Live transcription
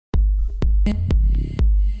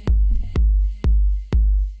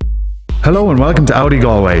Hello and welcome to Audi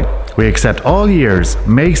Galway. We accept all years,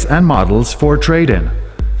 makes and models for trade-in.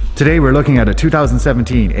 Today we're looking at a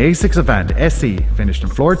 2017 A6 Avant SE finished in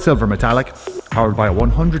floored silver metallic, powered by a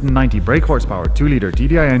 190 brake horsepower 2-litre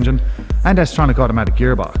TDI engine and S-tronic automatic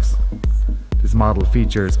gearbox. This model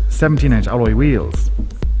features 17-inch alloy wheels,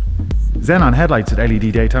 xenon headlights with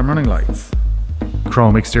LED daytime running lights,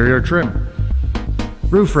 chrome exterior trim,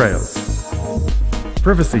 roof rails,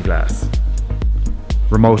 privacy glass,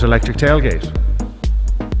 remote electric tailgate,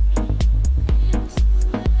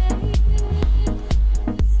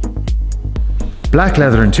 black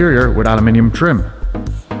leather interior with aluminium trim,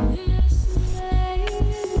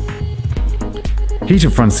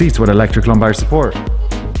 heated front seats with electric lumbar support,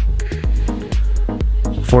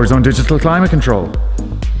 4-zone digital climate control,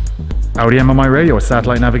 Audi MMI radio with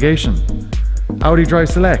satellite navigation, Audi Drive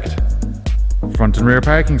Select, front and rear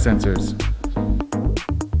parking sensors,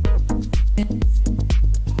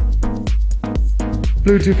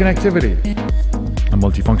 Bluetooth connectivity, a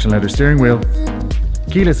multifunction leather steering wheel,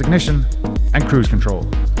 keyless ignition and cruise control.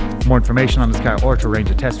 For more information on this car or to arrange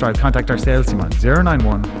a test drive, contact our sales team on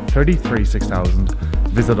 091 33 6000,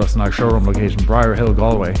 visit us in our showroom location Briar Hill,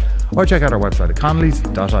 Galway, or check out our website at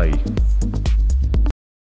connellys.ie.